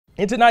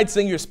In tonight's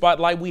Senior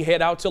Spotlight, we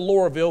head out to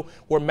Loreauville,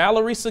 where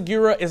Malory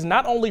Segura is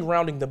not only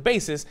rounding the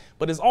bases,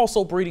 but is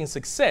also breeding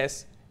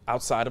success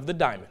outside of the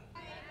diamond.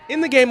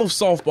 In the game of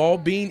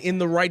softball, being in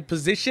the right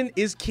position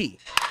is key.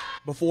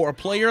 Before a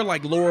player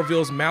like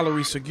Loreauville's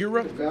Malory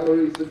Segura,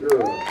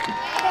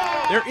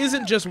 there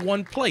isn't just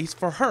one place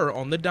for her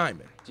on the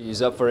diamond.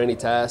 She's up for any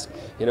task.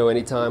 You know,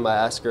 anytime I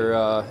ask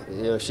her,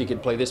 if she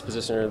could play this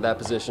position or that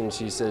position,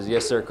 she says,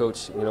 "Yes, sir,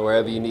 coach,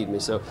 wherever you need me."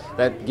 So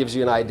that gives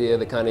you an idea of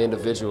the kind of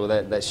individual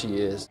that she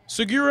is.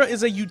 Segura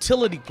is a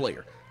utility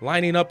player,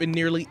 lining up in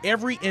nearly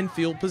every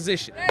infield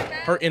position.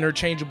 Her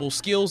interchangeable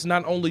skills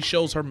not only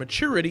shows her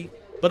maturity,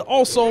 but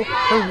also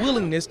her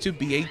willingness to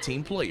be a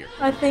team player.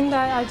 I think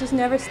that I just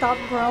never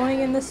stopped growing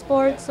in the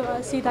sport, so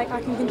I see that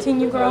I can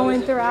continue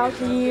growing throughout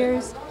the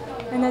years,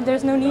 and that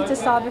there's no need to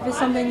stop. If it's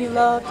something you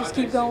love, just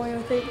keep going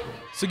with it.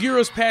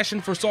 Segura's passion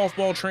for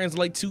softball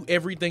translates to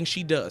everything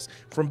she does,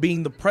 from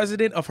being the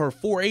president of her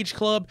 4-H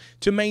club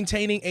to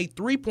maintaining a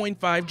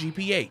 3.5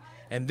 GPA.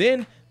 And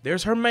then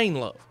there's her main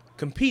love,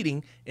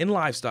 competing in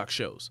livestock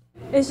shows.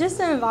 It's just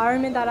the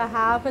environment that I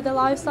have at the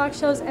livestock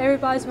shows.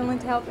 Everybody's willing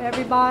to help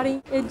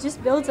everybody. It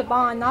just builds a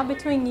bond, not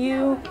between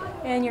you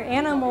and your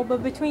animal,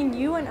 but between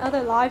you and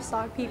other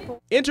livestock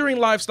people. Entering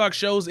livestock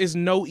shows is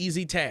no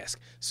easy task.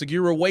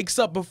 Segura wakes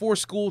up before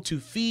school to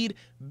feed,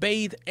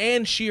 bathe,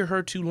 and shear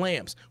her 2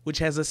 lambs, which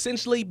has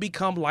essentially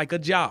become like a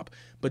job.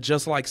 But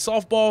just like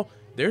softball,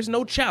 there's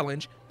no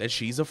challenge that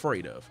she's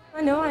afraid of.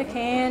 I know I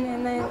can,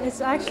 and then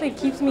it actually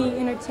keeps me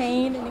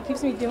entertained, and it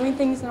keeps me doing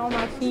things on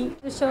my feet.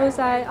 It shows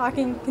that I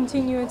can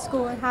continue in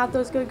school and have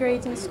those good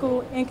grades in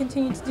school and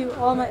continue to do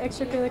all my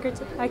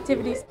extracurricular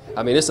activities.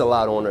 I mean, it's a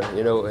lot on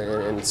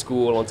her, and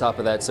school on top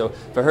of that. So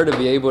for her to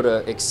be able to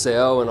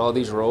excel in all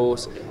these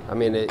roles, I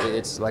mean,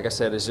 it's like I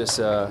said, it's just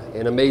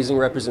an amazing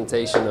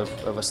representation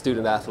of a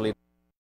student athlete.